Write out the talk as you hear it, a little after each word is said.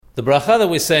The bracha that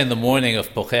we say in the morning of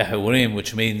Poqeyah Iwreem,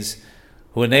 which means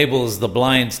who enables the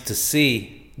blind to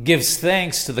see, gives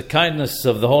thanks to the kindness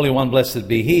of the Holy One, blessed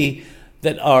be He,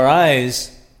 that our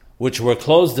eyes, which were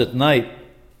closed at night,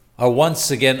 are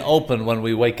once again open when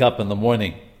we wake up in the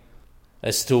morning.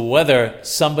 As to whether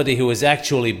somebody who is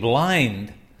actually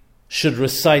blind should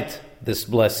recite this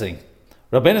blessing,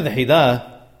 Rabbeinu the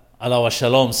Hidah, alav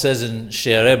shalom, says in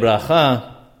She'arei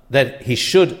Bracha that he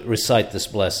should recite this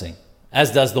blessing,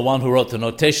 as does the one who wrote the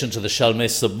notation to the Shalmei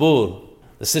Sabur.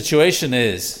 The situation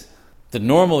is that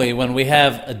normally when we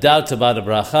have a doubt about a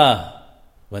bracha,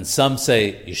 when some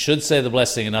say you should say the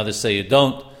blessing and others say you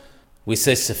don't, we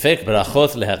say sefek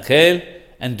brachot lehakel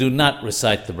and do not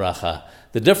recite the bracha.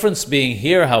 The difference being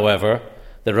here, however,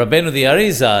 that Rabbeinu the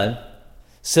Arizal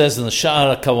says in the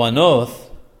Sha'ar HaKawanoth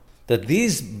that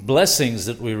these blessings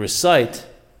that we recite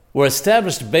were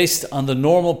established based on the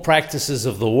normal practices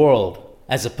of the world,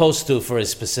 as opposed to for a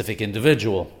specific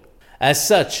individual. As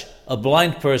such, a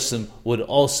blind person would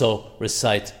also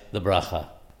recite the bracha,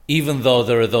 even though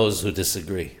there are those who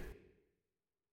disagree.